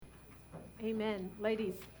Amen.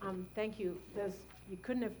 Ladies, thank you. You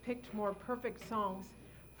couldn't have picked more perfect songs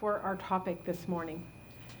for our topic this morning.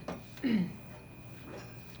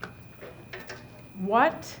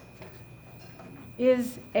 What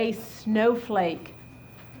is a snowflake?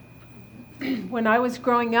 When I was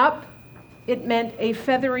growing up, it meant a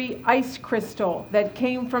feathery ice crystal that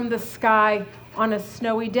came from the sky on a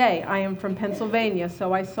snowy day. I am from Pennsylvania,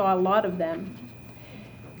 so I saw a lot of them.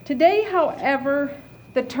 Today, however,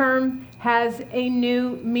 the term has a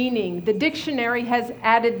new meaning. The dictionary has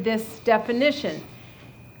added this definition.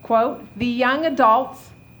 Quote, the young adults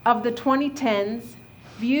of the 2010s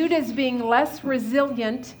viewed as being less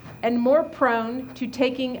resilient and more prone to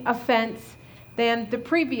taking offense than the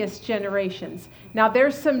previous generations. Now,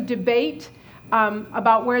 there's some debate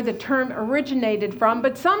about where the term originated from,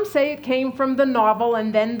 but some say it came from the novel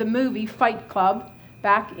and then the movie Fight Club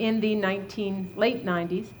back in the late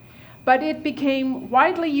 90s. But it became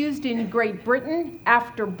widely used in Great Britain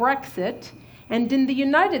after Brexit and in the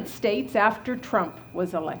United States after Trump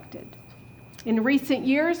was elected. In recent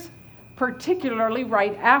years, particularly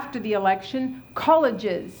right after the election,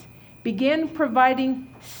 colleges began providing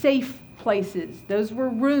safe places. Those were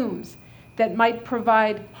rooms that might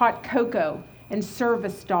provide hot cocoa and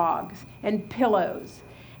service dogs and pillows,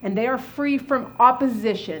 and they are free from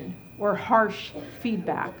opposition or harsh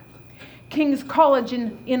feedback. King's College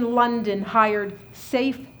in London hired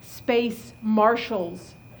safe space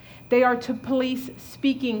marshals. They are to police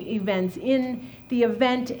speaking events. In the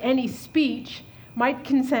event, any speech might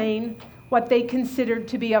contain what they considered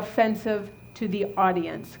to be offensive to the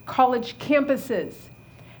audience. College campuses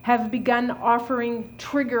have begun offering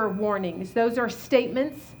trigger warnings. Those are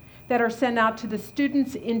statements that are sent out to the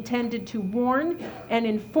students intended to warn and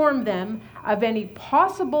inform them of any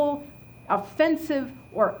possible offensive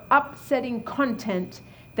or upsetting content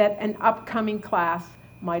that an upcoming class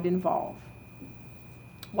might involve.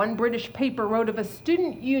 One British paper wrote of a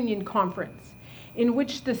student union conference in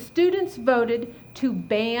which the students voted to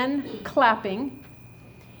ban clapping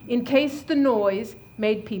in case the noise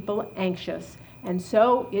made people anxious. And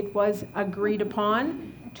so it was agreed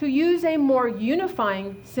upon to use a more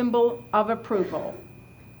unifying symbol of approval: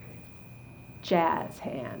 jazz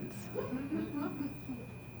hands.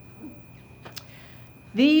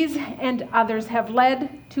 These and others have led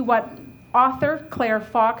to what author Claire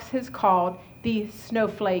Fox has called the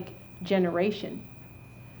snowflake generation.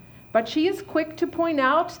 But she is quick to point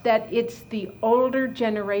out that it's the older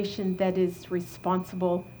generation that is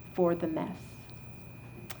responsible for the mess.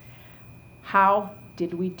 How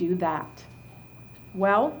did we do that?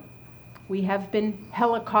 Well, we have been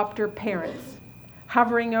helicopter parents,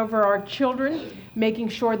 hovering over our children, making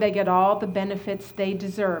sure they get all the benefits they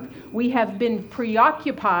deserve. We have been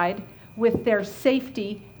preoccupied with their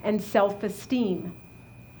safety and self-esteem.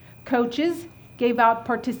 Coaches gave out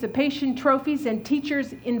participation trophies and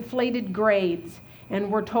teachers inflated grades and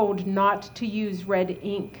were told not to use red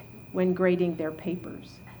ink when grading their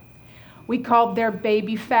papers. We called their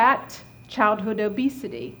baby fat childhood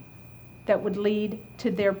obesity that would lead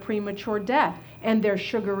to their premature death, and their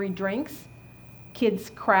sugary drinks kids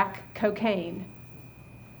crack cocaine.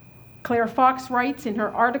 Claire Fox writes in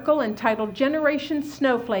her article entitled Generation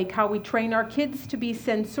Snowflake, How We Train Our Kids to Be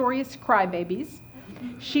Censorious Crybabies.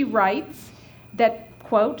 She writes that,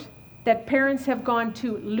 quote, that parents have gone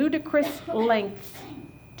to ludicrous lengths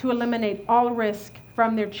to eliminate all risk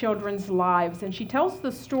from their children's lives. And she tells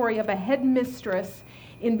the story of a headmistress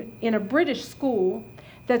in a British school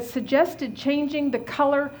that suggested changing the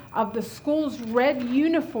color of the school's red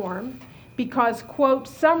uniform because, quote,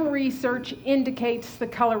 some research indicates the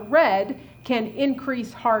color red can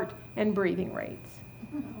increase heart and breathing rates.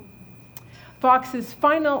 Fox's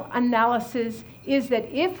final analysis is that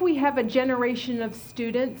if we have a generation of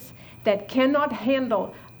students that cannot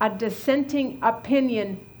handle a dissenting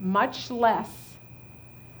opinion, much less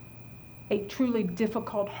a truly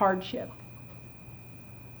difficult hardship,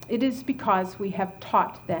 it is because we have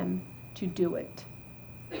taught them to do it.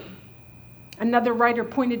 Another writer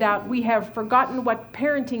pointed out, we have forgotten what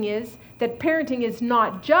parenting is, that parenting is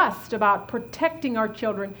not just about protecting our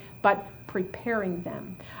children, but preparing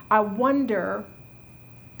them. I wonder,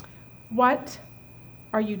 what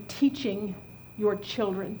are you teaching your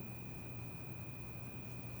children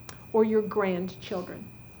or your grandchildren?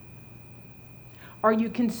 Are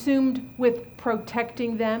you consumed with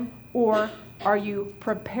protecting them, or are you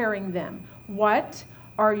preparing them? What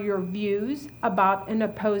are your views about an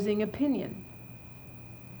opposing opinion?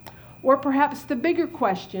 Or perhaps the bigger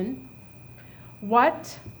question,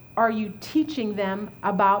 what are you teaching them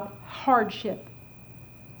about hardship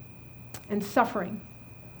and suffering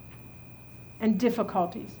and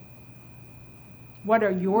difficulties? What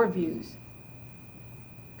are your views?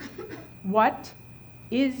 What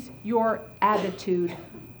is your attitude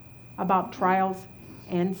about trials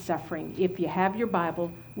and suffering? If you have your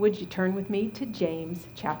Bible, would you turn with me to James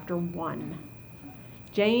chapter 1?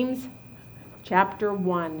 James chapter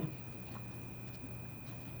 1.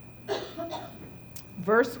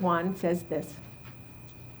 Verse 1 says this.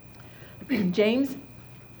 James,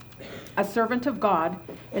 a servant of God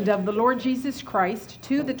and of the Lord Jesus Christ,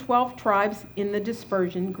 to the 12 tribes in the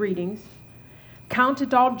dispersion, greetings. Count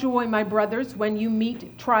it all joy, my brothers, when you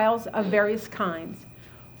meet trials of various kinds.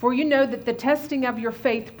 For you know that the testing of your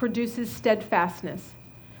faith produces steadfastness.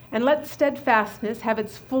 And let steadfastness have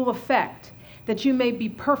its full effect, that you may be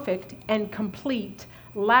perfect and complete,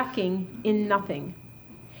 lacking in nothing.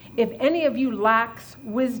 If any of you lacks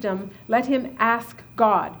wisdom, let him ask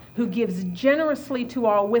God, who gives generously to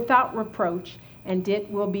all without reproach, and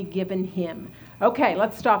it will be given him. Okay,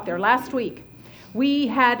 let's stop there. Last week, we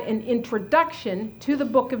had an introduction to the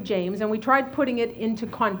book of James, and we tried putting it into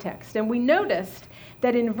context. And we noticed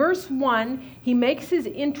that in verse 1, he makes his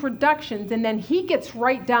introductions, and then he gets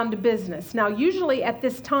right down to business. Now, usually at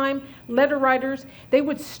this time, letter writers, they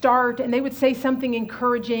would start and they would say something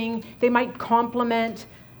encouraging. They might compliment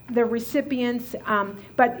the recipients,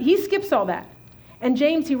 but he skips all that. And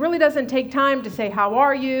James, he really doesn't take time to say, how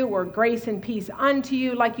are you, or grace and peace unto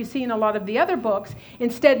you, like you see in a lot of the other books.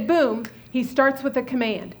 Instead, boom, he starts with a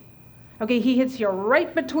command. Okay, he hits you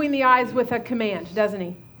right between the eyes with a command, doesn't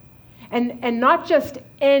he? And not just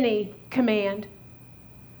any command,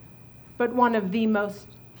 but one of the most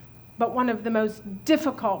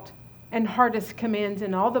difficult and hardest commands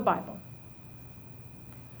in all the Bible.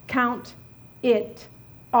 Count it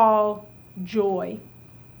all joy,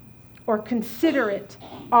 or consider it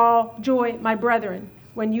all joy, my brethren,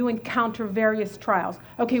 when you encounter various trials.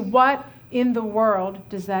 Okay, what in the world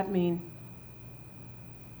does that mean?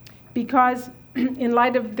 Because in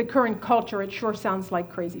light of the current culture, it sure sounds like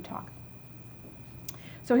crazy talk.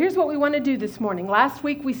 So here's what we want to do this morning. Last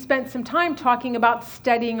week, we spent some time talking about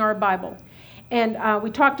studying our Bible. And we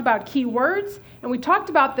talked about key words, and we talked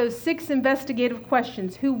about those 6 investigative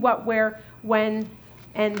questions: who, what, where, when,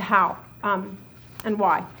 and how, and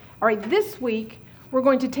why. All right, this week, we're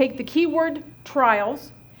going to take the keyword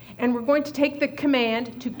trials, and we're going to take the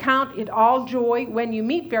command to count it all joy when you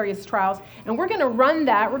meet various trials, and we're going to run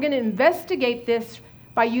that. We're going to investigate this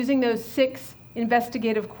by using those 6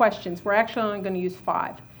 investigative questions. We're actually only going to use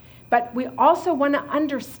 5. But we also want to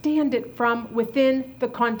understand it from within the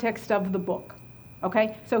context of the book.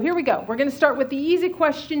 Okay, so here we go. We're going to start with the easy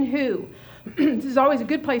question, who? This is always a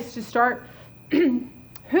good place to start.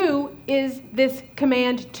 Who is this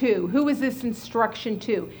command to? Who is this instruction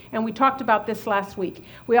to? And we talked about this last week.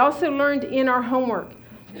 We also learned in our homework,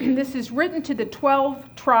 this is written to the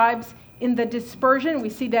 12 tribes in the dispersion. We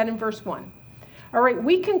see that in verse 1. All right,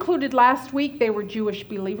 we concluded last week they were Jewish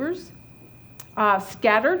believers,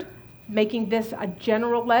 scattered, making this a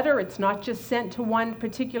general letter. It's not just sent to one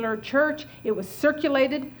particular church. It was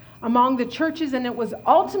circulated among the churches, and it was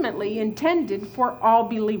ultimately intended for all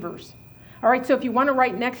believers. All right, so if you want to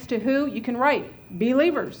write next to who, you can write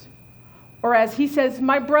believers. Or as he says,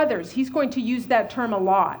 my brothers. He's going to use that term a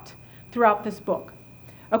lot throughout this book.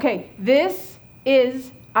 Okay, this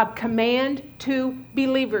is a command to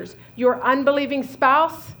believers. Your unbelieving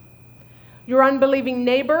spouse, your unbelieving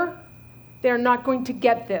neighbor, they're not going to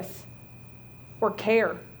get this or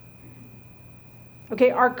care. Okay,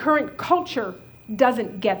 our current culture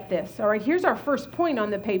doesn't get this. All right, here's our first point on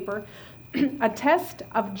the paper. A test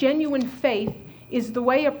of genuine faith is the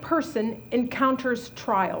way a person encounters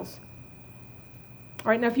trials.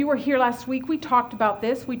 All right, now if you were here last week, we talked about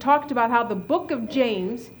this. We talked about how the book of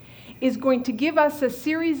James is going to give us a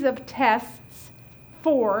series of tests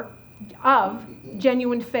of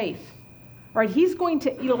genuine faith. All right, he's going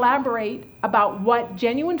to elaborate about what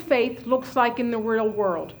genuine faith looks like in the real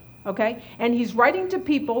world. Okay, and he's writing to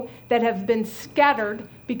people that have been scattered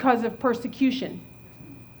because of persecution.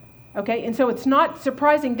 Okay, and so it's not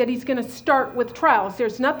surprising that he's going to start with trials.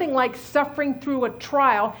 There's nothing like suffering through a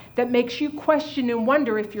trial that makes you question and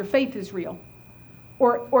wonder if your faith is real,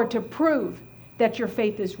 or to prove that your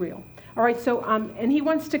faith is real. All right, so, and he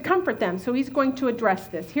wants to comfort them, so he's going to address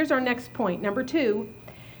this. Here's our next point. Number 2,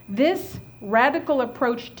 this radical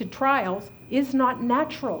approach to trials is not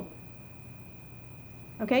natural.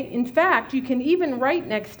 Okay, in fact, you can even write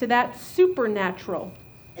next to that supernatural.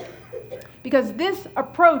 Because this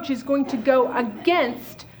approach is going to go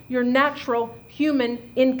against your natural human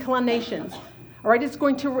inclinations. All right, it's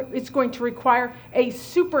going to require a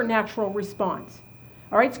supernatural response.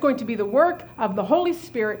 All right, it's going to be the work of the Holy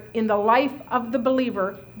Spirit in the life of the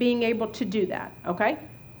believer being able to do that, okay?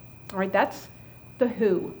 All right, that's the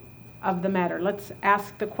who of the matter. Let's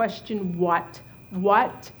ask the question, what?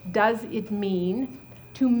 What does it mean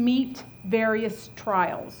to meet various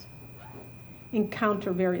trials?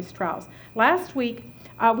 Encounter various trials. Last week,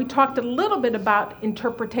 we talked a little bit about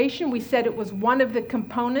interpretation. We said it was one of the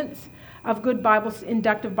components of good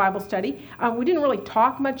inductive Bible study. We didn't really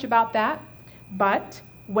talk much about that. But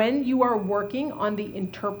when you are working on the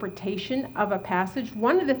interpretation of a passage,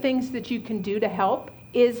 one of the things that you can do to help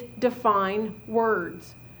is define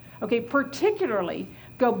words. Okay, particularly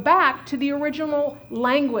go back to the original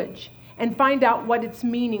language and find out what its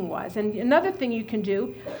meaning was. And another thing you can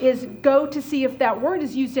do is go to see if that word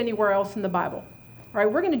is used anywhere else in the Bible. All right,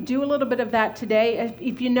 we're going to do a little bit of that today.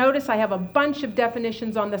 If you notice, I have a bunch of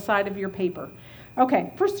definitions on the side of your paper. Okay,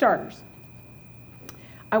 for starters,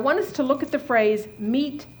 I want us to look at the phrase,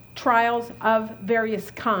 meet trials of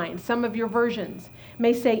various kinds. Some of your versions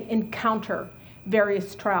may say encounter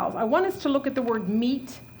various trials. I want us to look at the word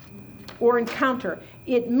meet or encounter.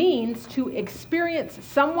 It means to experience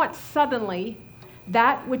somewhat suddenly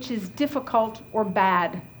that which is difficult or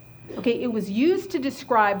bad. Okay, it was used to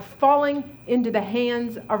describe falling into the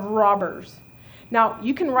hands of robbers. Now,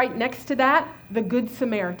 you can write next to that, the Good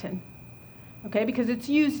Samaritan. Okay, because it's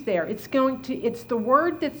used there. It's the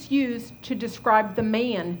word that's used to describe the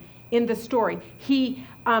man in the story. He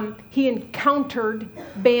encountered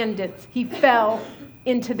bandits. He fell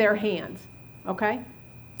into their hands. Okay?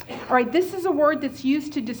 All right, this is a word that's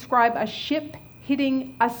used to describe a ship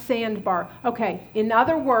hitting a sandbar. Okay, in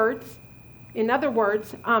other words,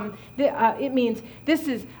 it means this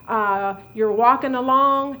is you're walking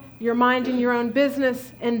along, you're minding your own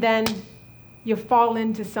business, and then you fall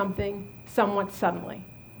into something somewhat suddenly,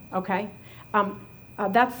 okay?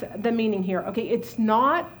 That's the meaning here. Okay, it's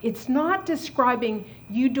not describing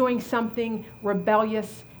you doing something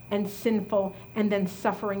rebellious and sinful and then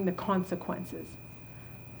suffering the consequences.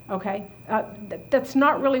 Okay, that's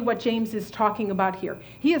not really what James is talking about here.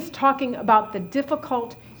 He is talking about the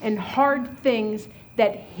difficult and hard things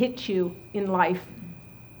that hit you in life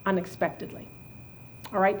unexpectedly.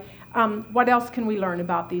 All right, what else can we learn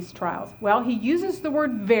about these trials? Well, he uses the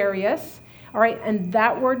word various, all right, and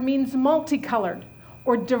that word means multicolored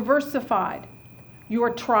or diversified. Your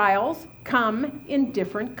trials come in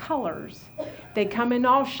different colors. They come in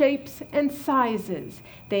all shapes and sizes.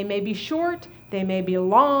 They may be short, they may be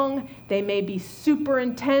long, they may be super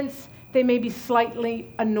intense, they may be slightly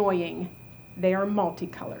annoying. They are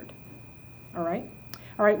multicolored. All right?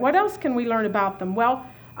 All right, what else can we learn about them? Well,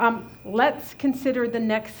 let's consider the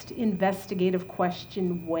next investigative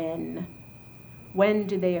question, when? When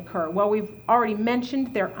do they occur? Well, we've already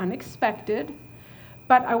mentioned they're unexpected,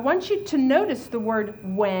 but I want you to notice the word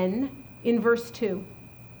when in verse 2.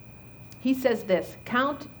 He says this,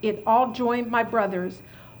 count it all joy, my brothers,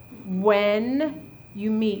 when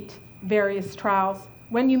you meet various trials,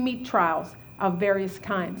 when you meet trials of various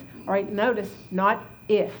kinds. All right, notice, not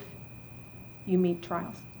if you meet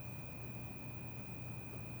trials.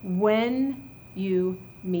 When you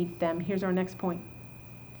meet them. Here's our next point.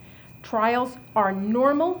 Trials are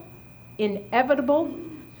normal, inevitable,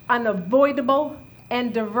 unavoidable,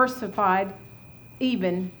 and diversified,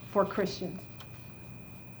 even for Christians.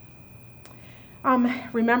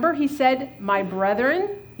 Remember, he said, my brethren,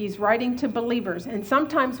 he's writing to believers. And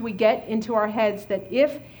sometimes we get into our heads that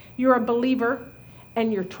if you're a believer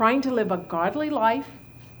and you're trying to live a godly life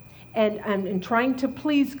and trying to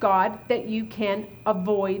please God, that you can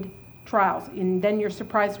avoid trials. And then you're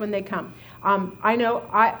surprised when they come. I know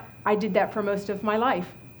I did that for most of my life.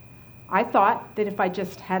 I thought that if I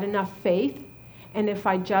just had enough faith and if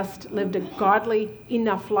I just lived a godly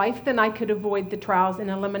enough life, then I could avoid the trials and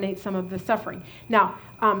eliminate some of the suffering. Now,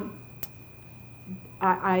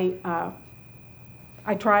 I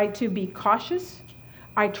try to be cautious.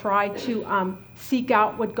 I try to seek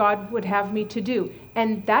out what God would have me to do.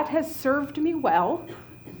 And that has served me well.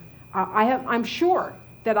 I'm sure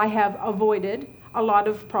that I have avoided a lot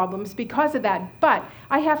of problems because of that. But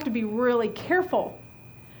I have to be really careful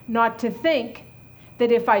not to think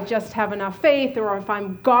that if I just have enough faith or if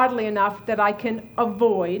I'm godly enough that I can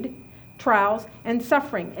avoid trials and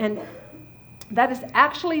suffering. And that is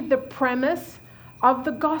actually the premise of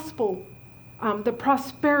the gospel, the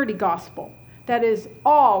prosperity gospel that is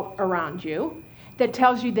all around you, that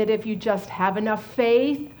tells you that if you just have enough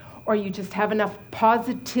faith or you just have enough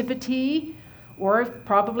positivity, or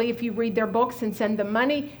probably if you read their books and send them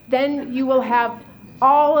money, then you will have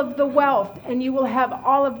all of the wealth and you will have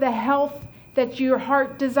all of the health that your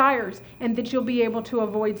heart desires, and that you'll be able to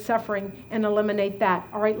avoid suffering and eliminate that.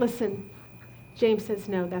 All right, listen. James says,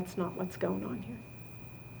 no, that's not what's going on here.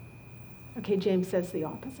 Okay, James says the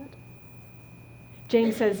opposite.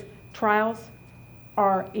 James says trials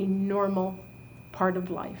are a normal part of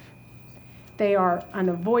life. They are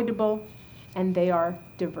unavoidable, and they are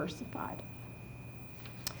diversified.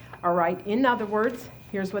 All right, in other words,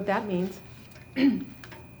 here's what that means.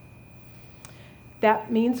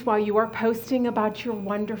 That means while you are posting about your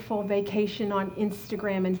wonderful vacation on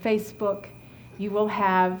Instagram and Facebook, you will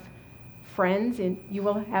have friends and you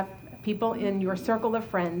will have people in your circle of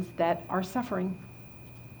friends that are suffering.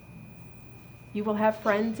 You will have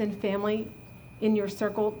friends and family in your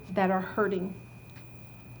circle that are hurting.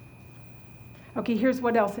 Okay, here's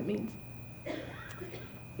what else it means.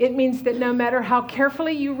 It means that no matter how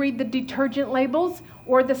carefully you read the detergent labels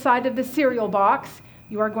or the side of the cereal box,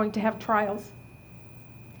 you are going to have trials.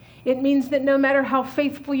 It means that no matter how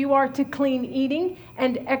faithful you are to clean eating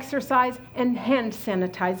and exercise and hand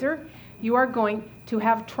sanitizer, you are going to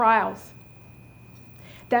have trials.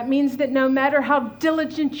 That means that no matter how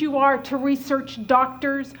diligent you are to research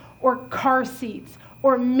doctors or car seats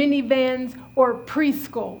or minivans or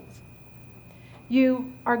preschools,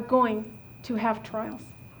 you are going to have trials.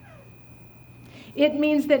 It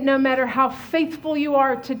means that no matter how faithful you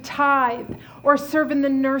are to tithe or serve in the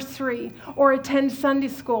nursery or attend Sunday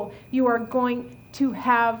school, you are going to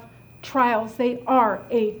have trials. They are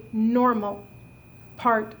a normal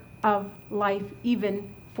part of life, even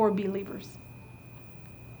for believers.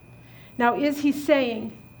 Now, is he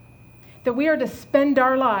saying that we are to spend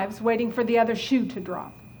our lives waiting for the other shoe to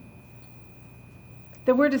drop?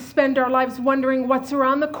 That we're to spend our lives wondering what's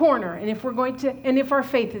around the corner and if our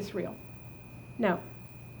faith is real? No.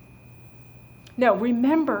 No,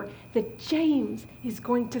 remember that James is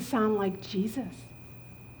going to sound like Jesus.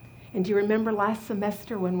 And do you remember last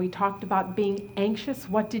semester when we talked about being anxious?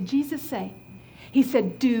 What did Jesus say? He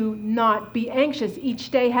said, do not be anxious. Each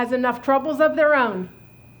day has enough troubles of their own.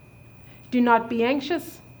 Do not be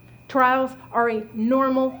anxious. Trials are a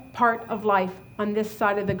normal part of life on this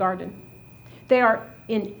side of the garden. They are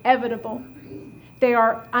inevitable. They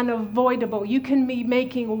are unavoidable. You can be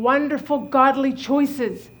making wonderful, godly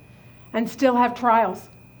choices and still have trials.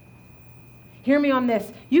 Hear me on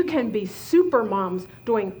this. You can be super moms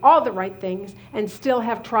doing all the right things and still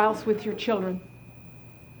have trials with your children.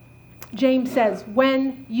 James says,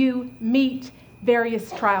 when you meet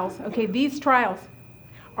various trials, okay, these trials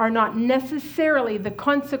are not necessarily the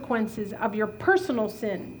consequences of your personal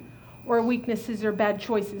sin or weaknesses or bad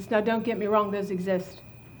choices. Now, don't get me wrong, those exist.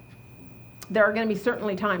 There are going to be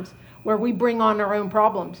certainly times where we bring on our own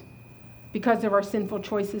problems because of our sinful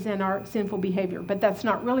choices and our sinful behavior. But that's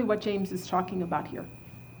not really what James is talking about here.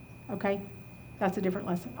 Okay? That's a different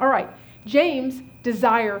lesson. All right. James'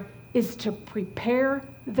 desire is to prepare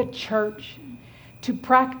the church to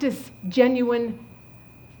practice genuine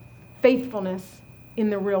faithfulness in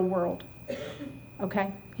the real world.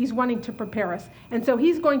 Okay? He's wanting to prepare us. And so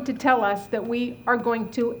he's going to tell us that we are going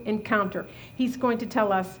to encounter. He's going to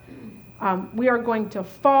tell us we are going to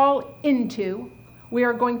fall into, we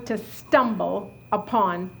are going to stumble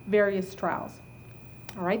upon various trials.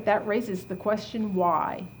 All right, that raises the question,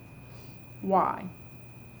 why? Why?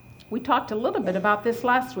 We talked a little bit about this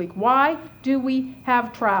last week. Why do we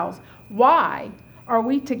have trials? Why are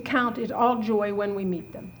we to count it all joy when we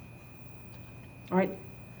meet them? All right,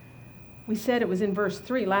 we said it was in verse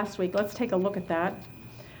 3 last week. Let's take a look at that.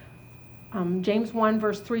 James 1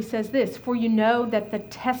 verse 3 says this, for you know that the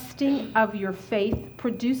testing of your faith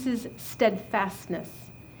produces steadfastness.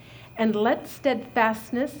 And let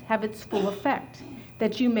steadfastness have its full effect,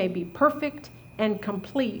 that you may be perfect and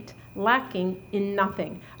complete, lacking in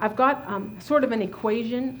nothing. I've got sort of an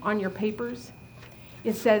equation on your papers.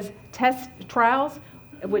 It says trials,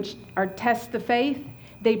 which are test the faith.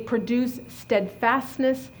 They produce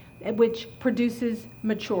steadfastness, which produces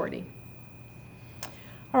maturity.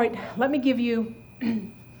 All right, let me give you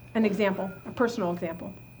an example, a personal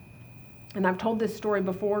example. And I've told this story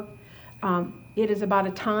before. It is about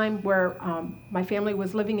a time where my family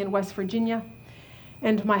was living in West Virginia.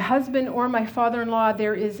 And my husband or my father-in-law,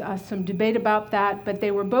 there is some debate about that, but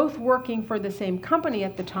they were both working for the same company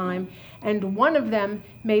at the time. And one of them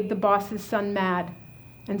made the boss's son mad.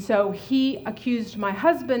 And so he accused my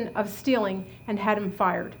husband of stealing and had him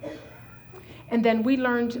fired. And then we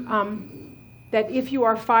learned that if you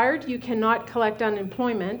are fired, you cannot collect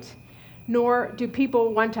unemployment, nor do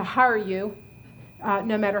people want to hire you,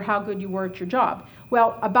 no matter how good you were at your job.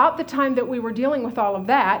 Well, about the time that we were dealing with all of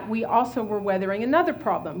that, we also were weathering another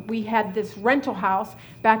problem. We had this rental house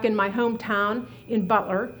back in my hometown in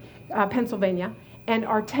Butler, Pennsylvania, and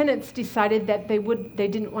our tenants decided that they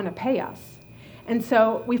didn't want to pay us. And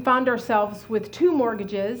so we found ourselves with 2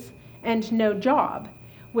 mortgages and no job,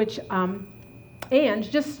 which,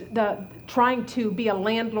 and just trying to be a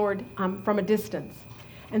landlord from a distance.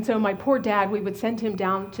 And so my poor dad, we would send him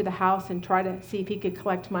down to the house and try to see if he could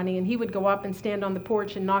collect money. And he would go up and stand on the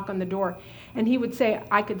porch and knock on the door. And he would say,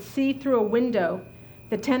 I could see through a window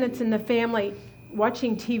the tenants in the family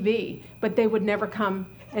watching TV, but they would never come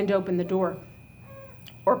and open the door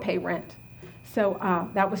or pay rent. So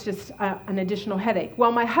that was just an additional headache.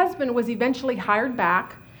 Well, my husband was eventually hired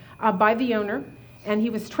back by the owner, and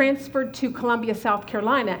he was transferred to Columbia, South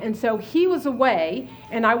Carolina. And so he was away,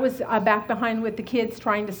 and I was back behind with the kids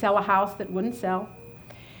trying to sell a house that wouldn't sell.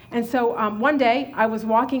 And so one day I was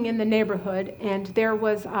walking in the neighborhood, and there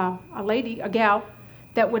was a lady, a gal,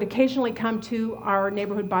 that would occasionally come to our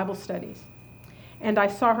neighborhood Bible studies. And I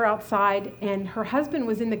saw her outside, and her husband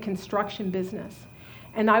was in the construction business.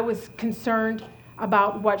 And I was concerned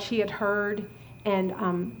about what she had heard, and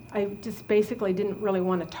I just basically didn't really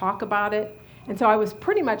want to talk about it. And so I was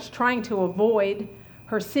pretty much trying to avoid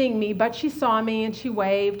her seeing me, but she saw me and she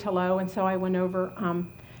waved hello, and so I went over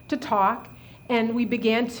to talk, and we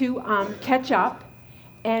began to catch up,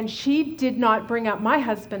 and she did not bring up my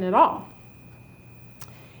husband at all.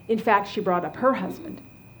 In fact, she brought up her husband,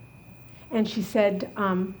 and she said,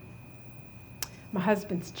 my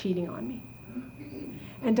husband's cheating on me.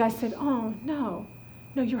 And I said, oh, no,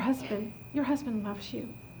 your husband loves you.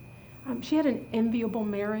 She had an enviable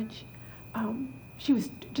marriage. She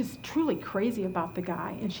was just truly crazy about the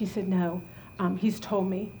guy. And she said, no, he's told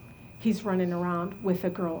me he's running around with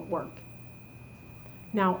a girl at work.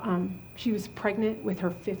 Now, she was pregnant with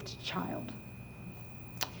her 5th child.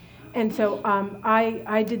 And so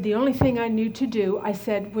I did the only thing I knew to do. I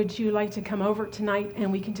said, would you like to come over tonight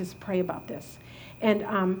and we can just pray about this?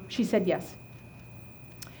 And she said yes.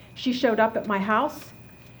 She showed up at my house,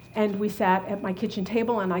 and we sat at my kitchen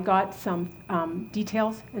table, and I got some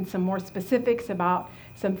details and some more specifics about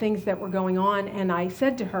some things that were going on. And I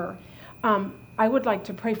said to her, I would like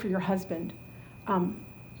to pray for your husband.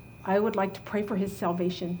 I would like to pray for his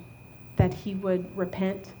salvation, that he would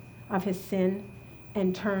repent of his sin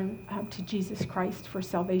and turn to Jesus Christ for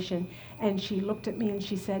salvation. And she looked at me and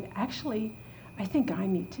she said, actually, I think I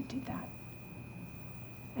need to do that.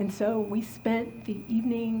 And so we spent the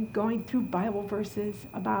evening going through Bible verses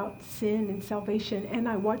about sin and salvation, and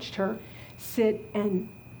I watched her sit and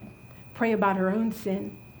pray about her own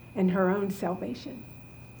sin and her own salvation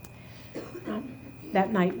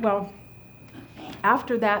that night. Well,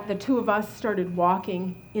 after that, the 2 of us started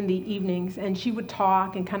walking in the evenings, and she would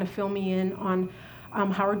talk and kind of fill me in on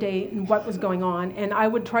how her day and what was going on, and I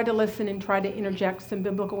would try to listen and try to interject some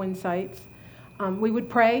biblical insights. We would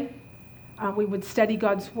pray. We would study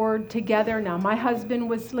God's Word together. Now, my husband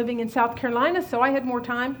was living in South Carolina, so I had more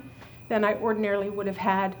time than I ordinarily would have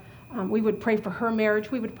had. We would pray for her marriage.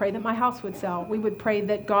 We would pray that my house would sell. We would pray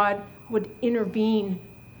that God would intervene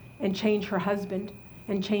and change her husband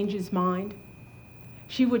and change his mind.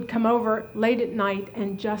 She would come over late at night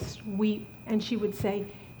and just weep, and she would say,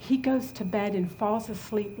 he goes to bed and falls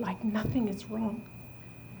asleep like nothing is wrong.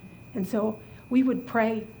 And so we would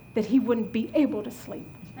pray that he wouldn't be able to sleep.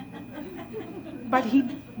 But he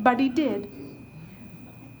did.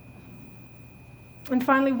 And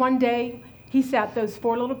finally, one day, he sat those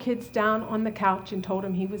 4 little kids down on the couch and told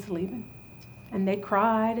them he was leaving. And they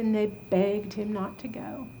cried and they begged him not to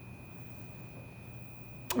go.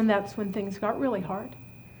 And that's when things got really hard.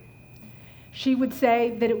 She would say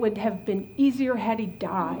that it would have been easier had he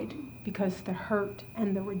died because the hurt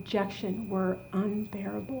and the rejection were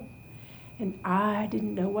unbearable. And I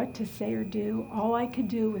didn't know what to say or do. All I could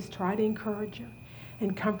do was try to encourage her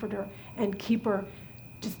and comfort her and keep her,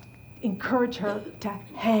 just encourage her to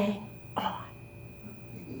hang on.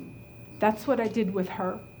 That's what I did with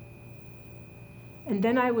her. And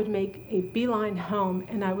then I would make a beeline home,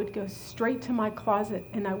 and I would go straight to my closet,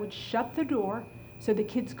 and I would shut the door so the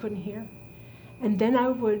kids couldn't hear. And then I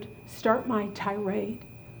would start my tirade,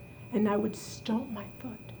 and I would stomp my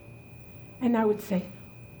foot. And I would say,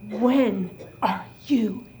 when are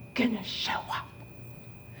you going to show up?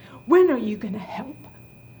 When are you going to help?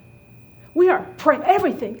 We are praying.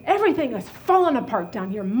 Everything is falling apart down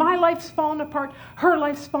here. My life's falling apart. Her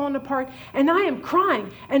life's falling apart. And I am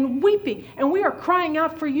crying and weeping. And we are crying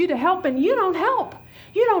out for you to help. And you don't help.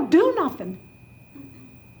 You don't do nothing.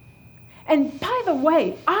 And by the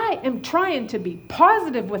way, I am trying to be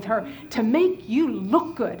positive with her to make you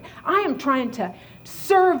look good. I am trying to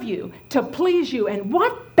serve you, to please you. And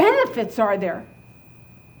what benefits are there?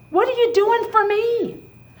 What are you doing for me?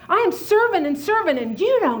 I am serving and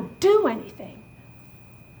you don't do anything.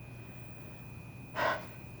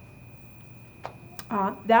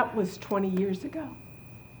 That was 20 years ago.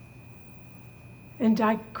 And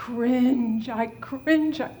I cringe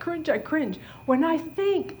when I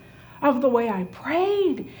think of the way I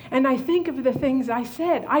prayed and I think of the things I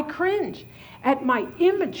said. I cringe at my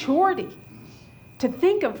immaturity to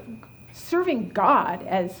think of serving God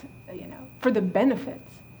as, for the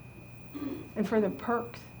benefits and for the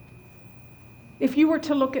perks. If you were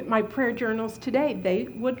to look at my prayer journals today, they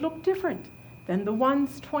would look different than the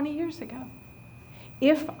ones 20 years ago.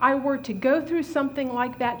 If I were to go through something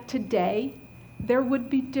like that today, there would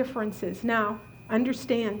be differences. Now,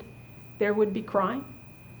 understand, there would be crying,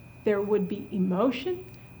 there would be emotion,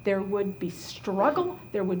 there would be struggle,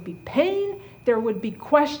 there would be pain, there would be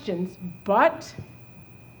questions, but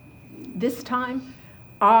this time,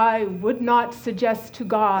 I would not suggest to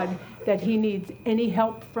God that he needs any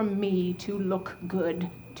help from me to look good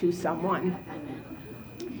to someone.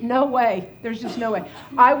 No way. There's just no way.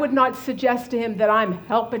 I would not suggest to him that I'm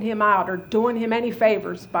helping him out or doing him any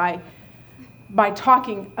favors by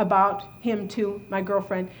talking about him to my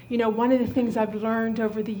girlfriend. One of the things I've learned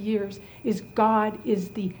over the years is God is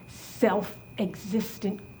the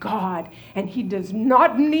self-existent God, and he does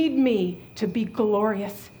not need me to be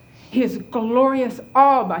glorious. He is glorious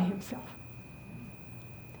all by himself.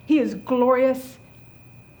 He is glorious.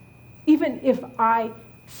 Even if I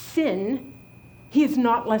sin, he is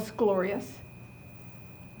not less glorious.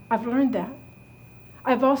 I've learned that.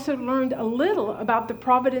 I've also learned a little about the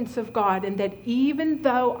providence of God, and that even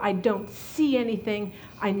though I don't see anything,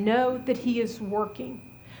 I know that he is working.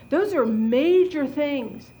 Those are major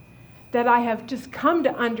things that I have just come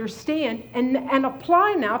to understand and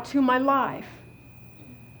apply now to my life.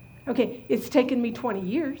 Okay, it's taken me 20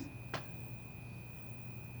 years.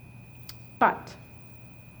 But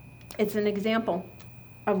it's an example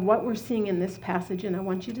of what we're seeing in this passage, and I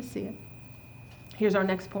want you to see it. Here's our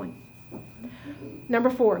next point. Number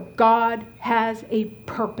 4, God has a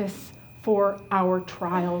purpose for our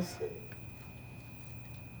trials.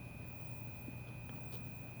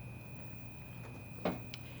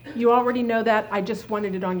 You already know that. I just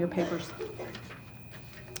wanted it on your papers.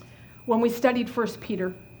 When we studied 1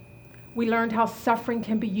 Peter, we learned how suffering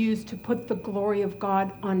can be used to put the glory of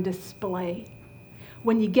God on display.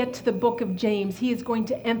 When you get to the book of James, he is going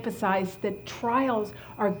to emphasize that trials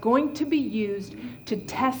are going to be used to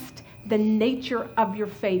test the nature of your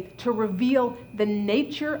faith, to reveal the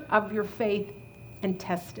nature of your faith and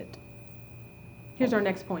test it. Here's our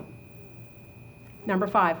next point. Number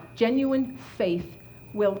 5, genuine faith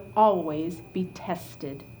will always be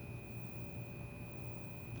tested.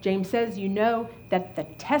 James says, you know that the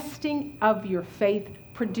testing of your faith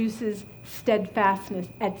produces steadfastness.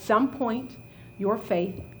 At some point, your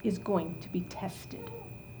faith is going to be tested.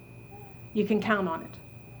 You can count on it.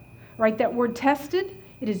 Right? That word tested,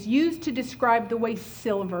 it is used to describe the way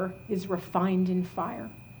silver is refined in fire.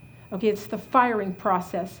 Okay, it's the firing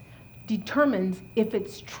process determines if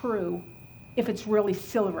it's true, if it's really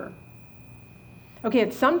silver. Okay,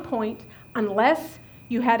 at some point, unless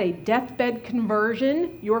you had a deathbed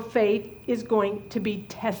conversion, your faith is going to be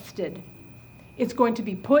tested. It's going to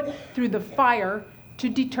be put through the fire to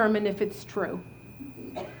determine if it's true.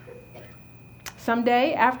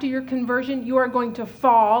 Someday, after your conversion, you are going to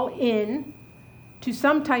fall in to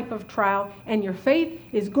some type of trial, and your faith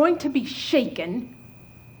is going to be shaken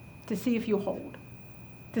to see if you hold,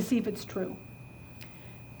 to see if it's true.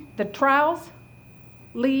 The trials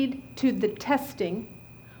lead to the testing,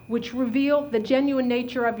 which reveal the genuine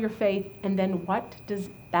nature of your faith, and then what does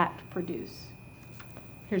that produce?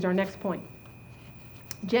 Here's our next point.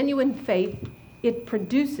 Genuine faith, it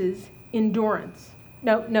produces endurance.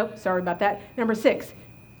 No, sorry about that. Number 6,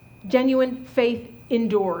 genuine faith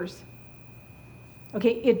endures.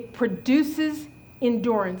 Okay, it produces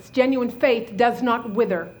endurance. Genuine faith does not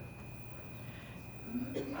wither.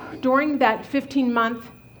 During that 15-month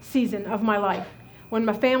season of my life, when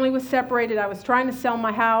my family was separated, I was trying to sell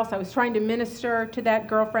my house, I was trying to minister to that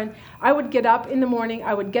girlfriend. I would get up in the morning,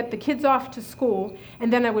 I would get the kids off to school,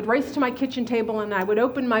 and then I would race to my kitchen table and I would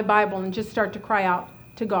open my Bible and just start to cry out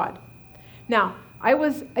to God. Now, I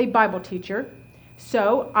was a Bible teacher,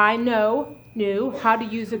 so I knew how to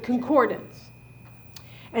use a concordance.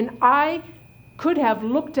 And I could have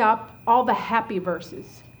looked up all the happy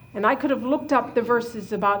verses. And I could have looked up the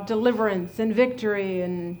verses about deliverance and victory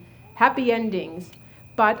and happy endings.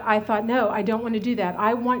 But I thought, no, I don't want to do that.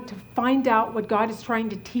 I want to find out what God is trying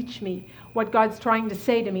to teach me, what God's trying to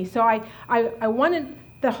say to me. So I wanted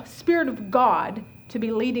the Spirit of God to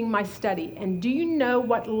be leading my study. And do you know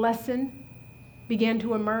what lesson began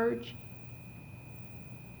to emerge?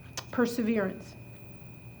 Perseverance.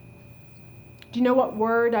 Do you know what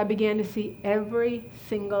word I began to see every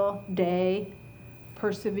single day?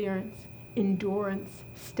 Perseverance, endurance,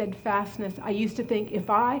 steadfastness. I used to think, if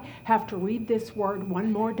I have to read this word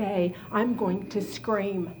one more day, I'm going to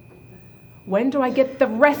scream. When do I get the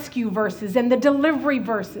rescue verses and the delivery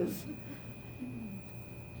verses?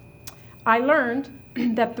 I learned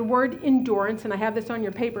that the word endurance, and I have this on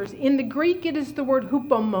your papers, in the Greek it is the word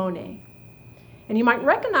hupomone. And you might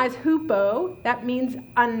recognize hupo, that means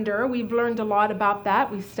under. We've learned a lot about that.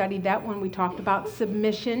 We've studied that when we talked about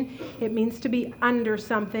submission. It means to be under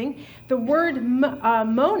something. The word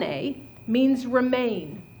mone means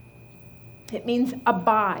remain. It means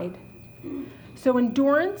abide. So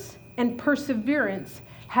endurance and perseverance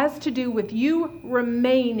has to do with you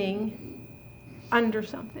remaining under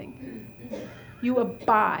something. You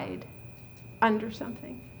abide under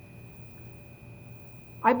something.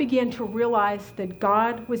 I began to realize that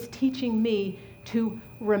God was teaching me to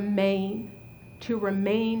remain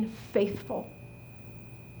faithful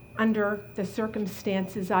under the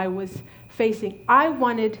circumstances I was facing. I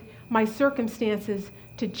wanted my circumstances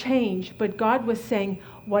to change, but God was saying,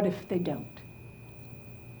 what if they don't?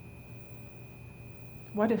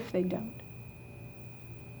 What if they don't?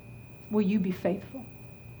 Will you be faithful?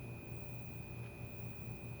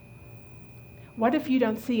 What if you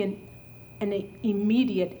don't see an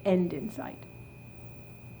immediate end in sight?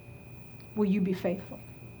 Will you be faithful?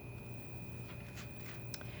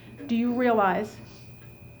 Do you realize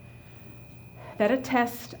that a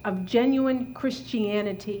test of genuine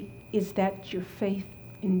Christianity is that your faith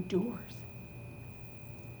endures?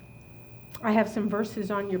 I have some verses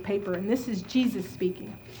on your paper, and this is Jesus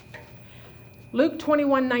speaking. Luke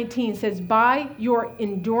 21:19 says, by your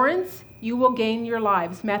endurance you will gain your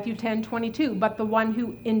lives. Matthew 10:22, but the one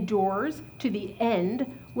who endures to the end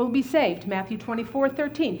will be saved. Matthew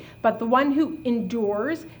 24:13, but the one who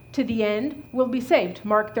endures to the end will be saved.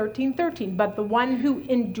 Mark 13:13, but the one who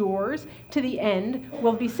endures to the end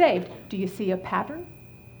will be saved. Do you see a pattern?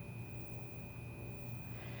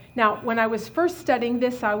 Now, when I was first studying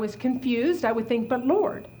this, I was confused. I would think, but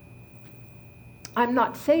Lord, I'm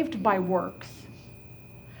not saved by works.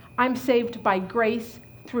 I'm saved by grace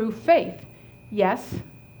through faith. Yes,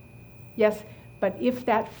 but if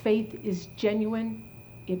that faith is genuine,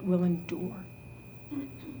 it will endure.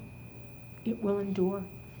 It will endure.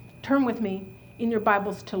 Turn with me in your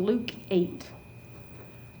Bibles to Luke 8.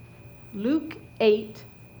 Luke 8,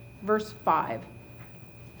 verse 5.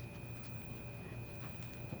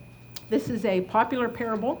 This is a popular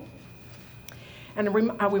parable. And we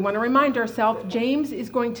want to remind ourselves, James is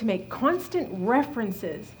going to make constant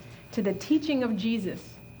references to the teaching of Jesus.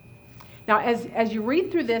 Now, as you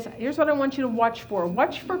read through this, here's what I want you to watch for.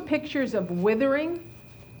 Watch for pictures of withering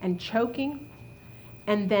and choking,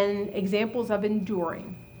 and then examples of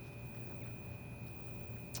enduring.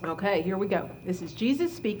 Okay, here we go. This is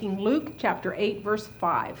Jesus speaking. Luke chapter 8, verse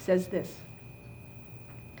 5 says this.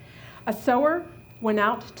 A sower went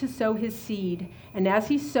out to sow his seed, and as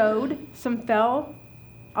he sowed, some fell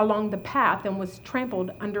along the path and was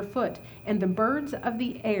trampled underfoot, and the birds of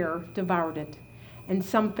the air devoured it. And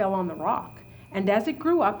some fell on the rock, and as it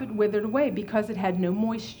grew up, it withered away because it had no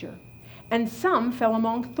moisture. And some fell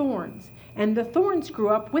among thorns, and the thorns grew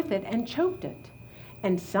up with it and choked it.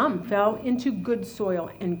 And some fell into good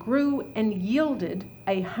soil and grew and yielded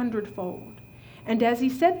 100-fold. And as he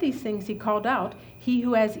said these things, he called out, he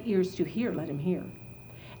who has ears to hear, let him hear.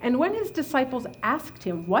 And when his disciples asked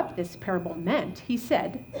him what this parable meant, he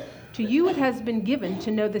said, to you it has been given to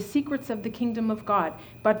know the secrets of the kingdom of God,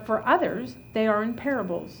 but for others they are in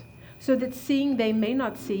parables, so that seeing they may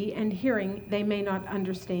not see, and hearing they may not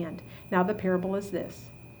understand. Now the parable is this.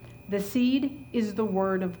 The seed is the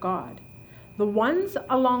word of God. The ones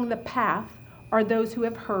along the path are those who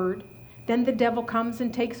have heard. Then the devil comes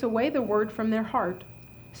and takes away the word from their heart,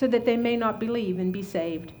 so that they may not believe and be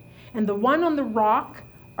saved. And the one on the rock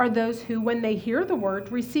are those who, when they hear the word,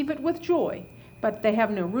 receive it with joy, but they have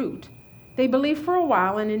no root. They believe for a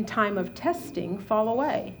while, and in time of testing fall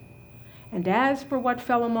away. And as for what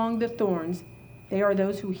fell among the thorns, they are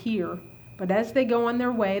those who hear, but as they go on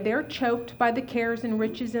their way, they are choked by the cares and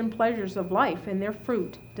riches and pleasures of life, and their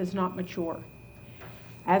fruit does not mature.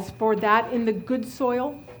 As for that in the good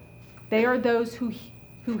soil, they are those who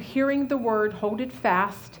hearing the word, hold it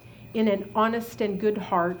fast in an honest and good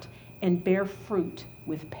heart, and bear fruit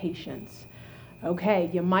with patience. Okay,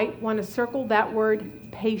 you might want to circle that word,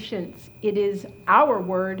 patience. It is our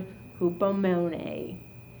word, hupomone,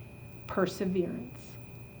 perseverance,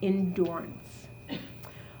 endurance.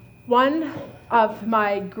 One of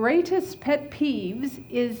my greatest pet peeves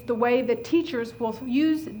is the way that teachers will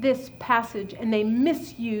use this passage and they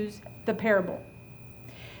misuse the parable.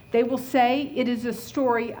 They will say it is a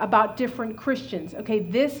story about different Christians. Okay,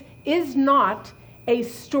 this is not a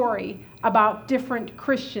story about different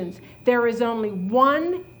Christians. There is only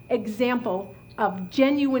one example of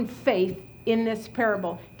genuine faith in this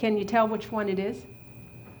parable. Can you tell which one it is?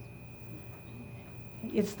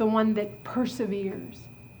 It's the one that perseveres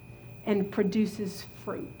and produces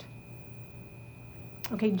fruit.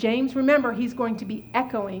 Okay, James, remember, he's going to be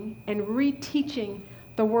echoing and reteaching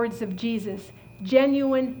the words of Jesus.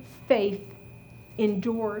 Genuine faith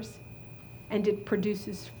endures and it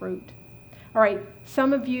produces fruit. All right,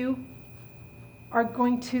 some of you are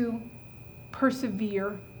going to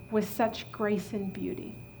persevere with such grace and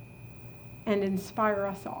beauty and inspire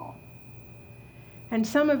us all. And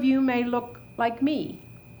some of you may look like me,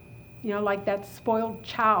 like that spoiled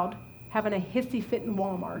child having a hissy fit in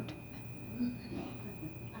Walmart.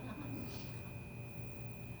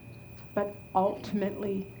 But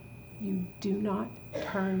ultimately, you do not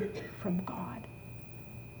turn from God.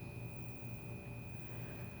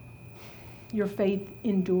 Your faith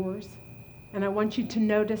endures. And I want you to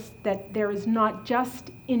notice that there is not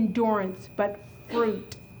just endurance, but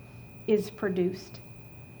fruit is produced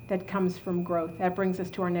that comes from growth. That brings us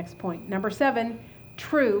to our next point. Number 7,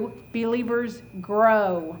 true believers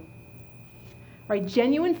grow. Right?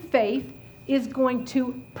 Genuine faith is going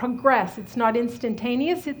to progress. It's not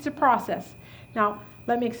instantaneous, it's a process. Now,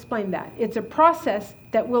 let me explain that. It's a process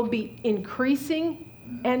that will be increasing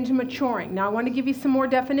and maturing. Now, I want to give you some more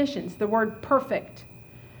definitions. The word perfect.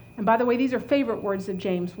 And by the way, these are favorite words of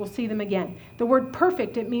James. We'll see them again. The word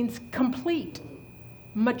perfect, it means complete,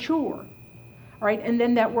 mature. All right? And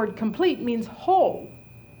then that word complete means whole,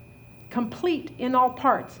 complete in all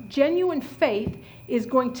parts. Genuine faith is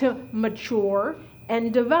going to mature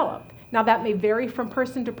and develop. Now, that may vary from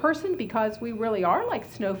person to person because we really are like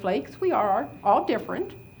snowflakes. We are all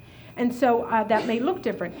different. And so that may look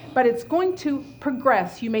different. But it's going to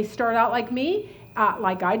progress. You may start out like me,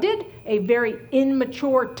 like I did, a very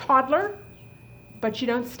immature toddler, but you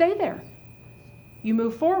don't stay there. You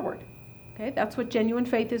move forward. Okay, that's what genuine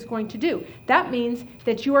faith is going to do. That means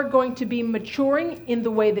that you are going to be maturing in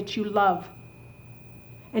the way that you love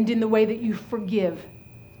and in the way that you forgive.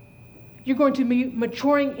 You're going to be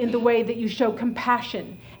maturing in the way that you show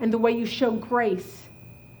compassion and the way you show grace.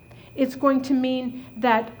 It's going to mean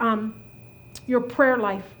that your prayer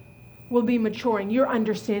life will be maturing. Your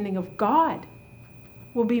understanding of God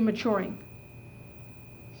will be maturing.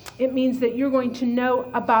 It means that you're going to know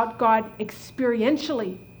about God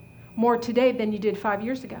experientially more today than you did 5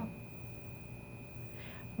 years ago.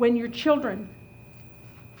 When your children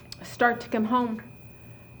start to come home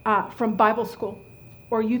from Bible school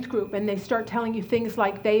or youth group and they start telling you things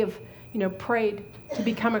like they have, prayed to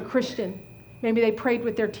become a Christian. Maybe they prayed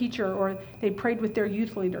with their teacher or they prayed with their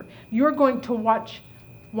youth leader. You're going to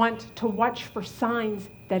want to watch for signs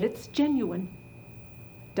that it's genuine.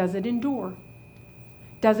 Does it endure?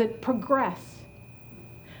 Does it progress?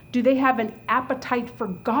 Do they have an appetite for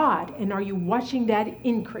God? And are you watching that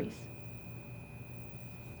increase?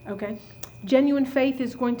 Okay. Genuine faith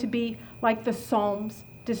is going to be like the Psalms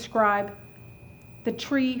describe, the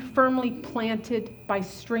tree firmly planted by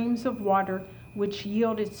streams of water, which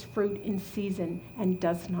yield its fruit in season and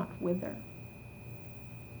does not wither.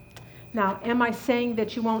 Now, am I saying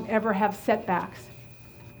that you won't ever have setbacks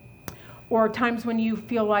or times when you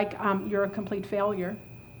feel like you're a complete failure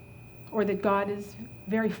or that God is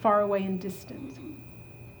very far away and distant?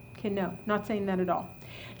 Okay, no, not saying that at all.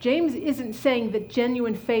 James isn't saying that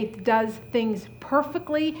genuine faith does things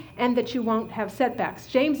perfectly and that you won't have setbacks.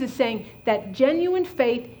 James is saying that genuine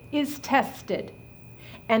faith is tested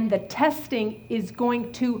and the testing is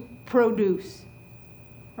going to produce.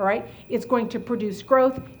 All right? It's going to produce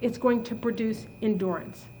growth. It's going to produce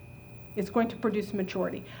endurance. It's going to produce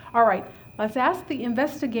maturity. All right, let's ask the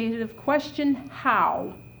investigative question,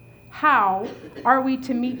 how? How are we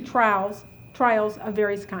to meet trials of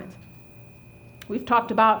various kinds? We've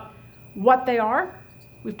talked about what they are,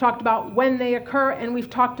 we've talked about when they occur, and we've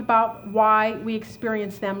talked about why we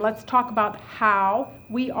experience them. Let's talk about how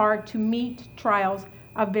we are to meet trials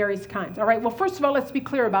of various kinds. All right, well, first of all, let's be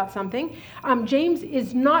clear about something. James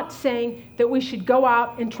is not saying that we should go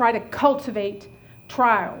out and try to cultivate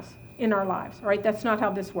trials in our lives. All right, that's not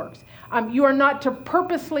how this works. You are not to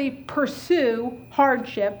purposely pursue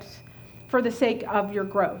hardships for the sake of your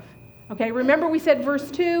growth. Okay, remember we said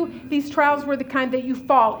verse 2, these trials were the kind that you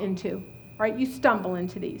fall into, right? You stumble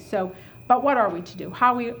into these. So, but what are we to do?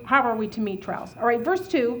 How are we to meet trials? All right, verse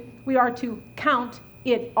 2, we are to count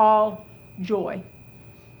it all joy.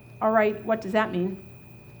 All right, what does that mean?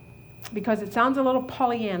 Because it sounds a little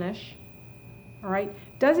Pollyannish. All right,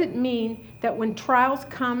 does it mean that when trials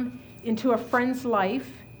come into a friend's life,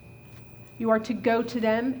 you are to go to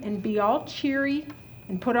them and be all cheery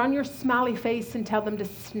and put on your smiley face and tell them to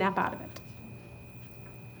snap out of it?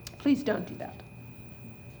 Please don't do that.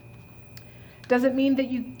 Does it mean that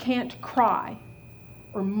you can't cry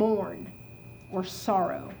or mourn or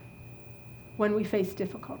sorrow when we face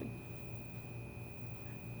difficulty?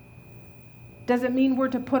 Does it mean we're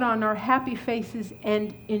to put on our happy faces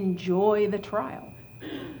and enjoy the trial?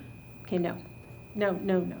 Okay, no,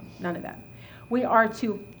 none of that. We are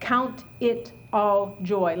to count it all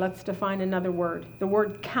joy. Let's define another word. The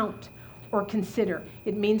word count or consider.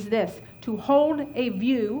 It means this: to hold a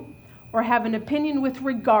view or have an opinion with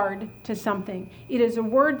regard to something. It is a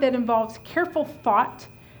word that involves careful thought,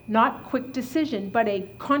 not quick decision, but a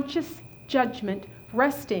conscious judgment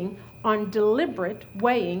resting on deliberate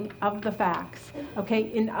weighing of the facts. Okay,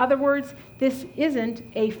 in other words, this isn't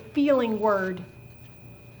a feeling word.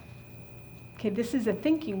 Okay, this is a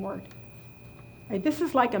thinking word. Right? This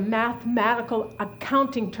is like a mathematical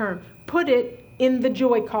accounting term. Put it in the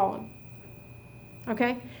joy column.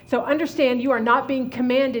 Okay? So understand, you are not being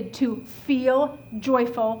commanded to feel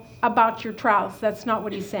joyful about your trials. That's not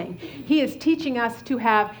what he's saying. He is teaching us to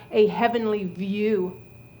have a heavenly view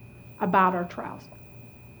about our trials.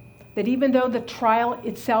 That even though the trial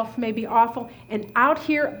itself may be awful, and out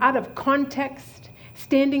here, out of context,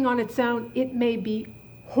 standing on its own, it may be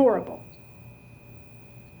horrible.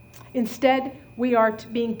 Instead, we are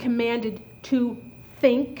being commanded to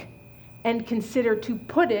think and consider, to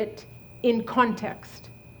put it in context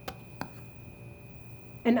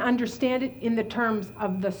and understand it in the terms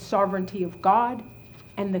of the sovereignty of God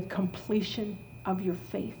and the completion of your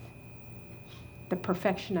faith, the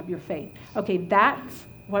perfection of your faith. Okay, that's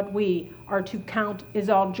what we are to count is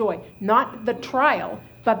all joy. Not the trial,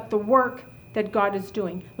 but the work that God is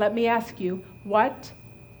doing. Let me ask you, what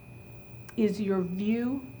is your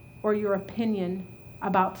view or your opinion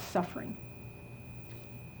about suffering?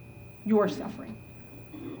 Your suffering.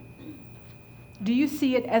 Do you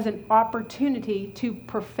see it as an opportunity to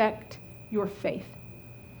perfect your faith?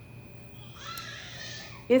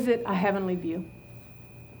 Is it a heavenly view?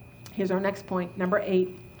 Here's our next point, number 8.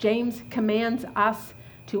 James commands us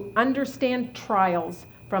to understand trials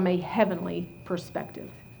from a heavenly perspective.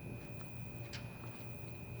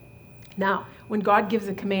 Now, when God gives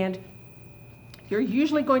a command, you're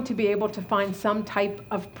usually going to be able to find some type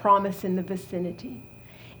of promise in the vicinity.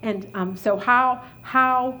 And so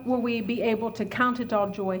how will we be able to count it all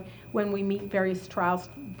joy when we meet various trials?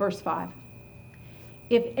 Verse 5.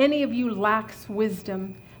 If any of you lacks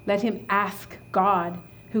wisdom, let him ask God,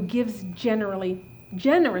 who gives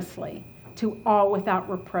generously to all without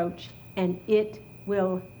reproach, and it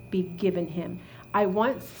will be given him. I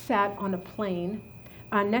once sat on a plane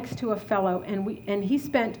next to a fellow, and he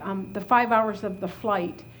spent the 5 hours of the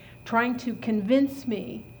flight trying to convince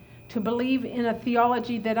me to believe in a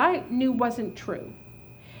theology that I knew wasn't true.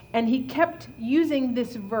 And he kept using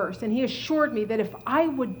this verse, and he assured me that if I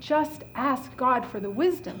would just ask God for the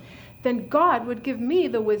wisdom, then God would give me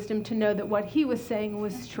the wisdom to know that what he was saying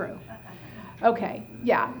was true. Okay,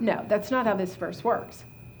 yeah, no, that's not how this verse works.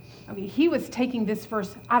 Okay, he was taking this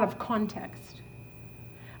verse out of context.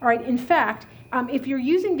 All right, in fact, if you're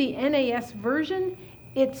using the NAS version,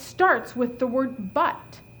 it starts with the word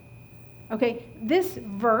but. Okay, this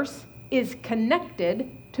verse is connected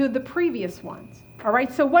to the previous ones. All right,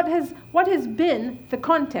 so what has been the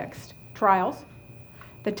context? Trials,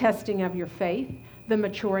 the testing of your faith, the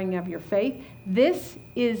maturing of your faith. This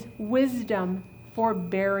is wisdom for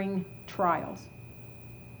bearing trials.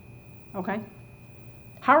 Okay?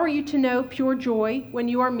 How are you to know pure joy when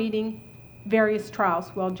you are meeting various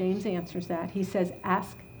trials? Well, James answers that. He says,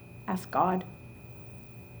 ask God.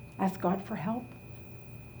 Ask God for help.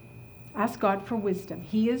 Ask God for wisdom.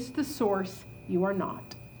 He is the source. You are not.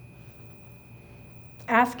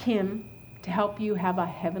 Ask him to help you have a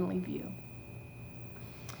heavenly view.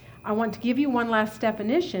 I want to give you one last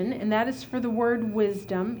definition, and that is for the word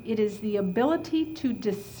wisdom. It is the ability to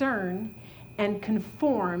discern and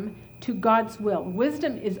conform to God's will.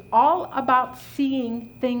 Wisdom is all about seeing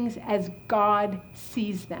things as God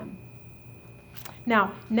sees them.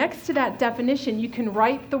 Now, next to that definition, you can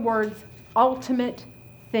write the words ultimate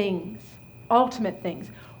things. Ultimate things.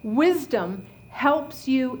 Wisdom helps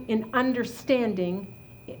you in understanding,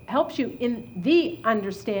 it helps you in the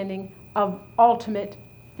understanding of ultimate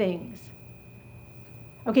things.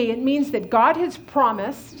 Okay, it means that God has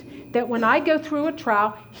promised that when I go through a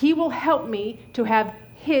trial, he will help me to have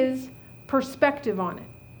his perspective on it.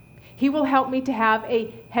 He will help me to have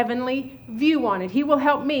a heavenly view on it. He will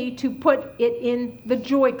help me to put it in the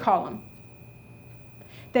joy column.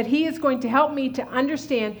 That He is going to help me to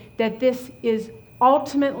understand that this is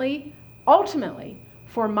ultimately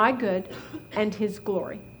for my good and His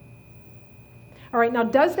glory. All right, now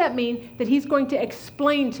does that mean that He's going to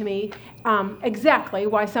explain to me exactly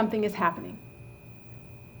why something is happening?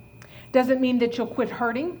 Does it mean that you'll quit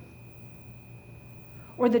hurting?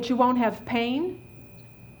 Or that you won't have pain?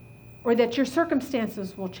 Or that your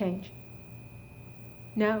circumstances will change?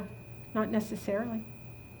 No, not necessarily.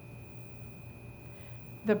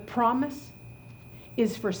 The promise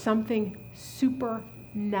is for something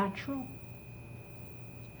supernatural.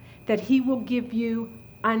 That He will give you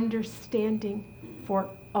understanding for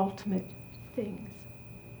ultimate things.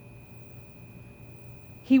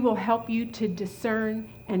 He will help you to discern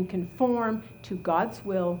and conform to God's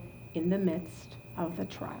will in the midst of the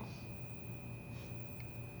trial.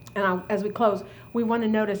 And as we close, we want to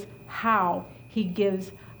notice how He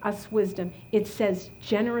gives us wisdom. It says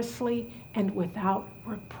generously and without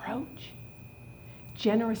reproach.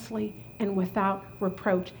 Generously and without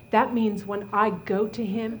reproach. That means when I go to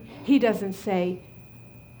Him, He doesn't say,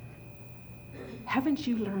 haven't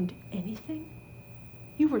you learned anything?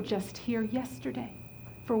 You were just here yesterday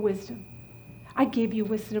for wisdom. I gave you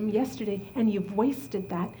wisdom yesterday and you've wasted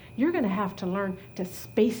that. You're going to have to learn to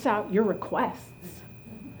space out your requests.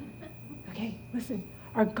 Okay, listen,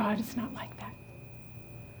 our God is not like that.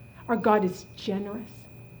 Our God is generous.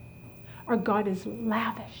 Our God is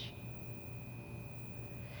lavish.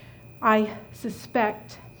 I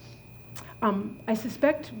suspect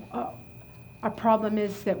a problem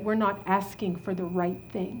is that we're not asking for the right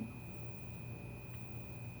thing.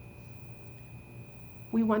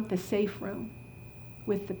 We want the safe room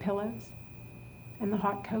with the pillows and the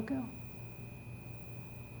hot cocoa.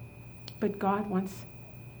 But God wants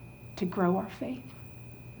to grow our faith.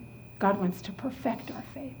 God wants to perfect our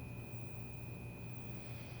faith.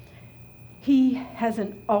 He has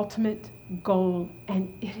an ultimate goal,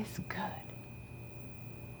 and it is good.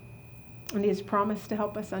 And He has promised to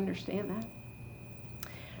help us understand that.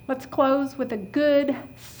 Let's close with a good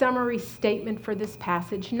summary statement for this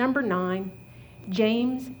passage. Number 9,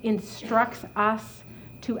 James instructs us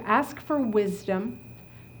to ask for wisdom,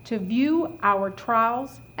 to view our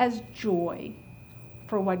trials as joy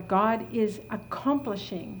for what God is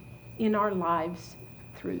accomplishing in our lives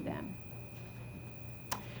through them.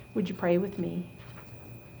 Would you pray with me?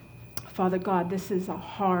 Father God, this is a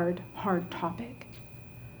hard topic.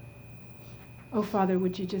 Oh, Father,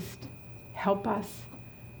 would you just help us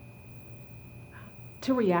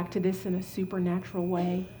to react to this in a supernatural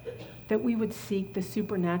way, that we would seek the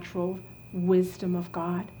supernatural wisdom of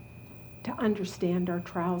God to understand our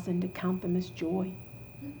trials and to count them as joy.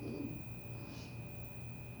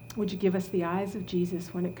 Would you give us the eyes of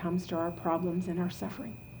Jesus when it comes to our problems and our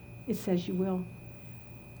suffering? It says you will.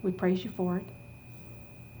 We praise you for it.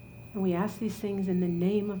 And we ask these things in the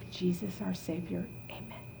name of Jesus, our Savior.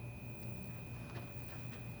 Amen.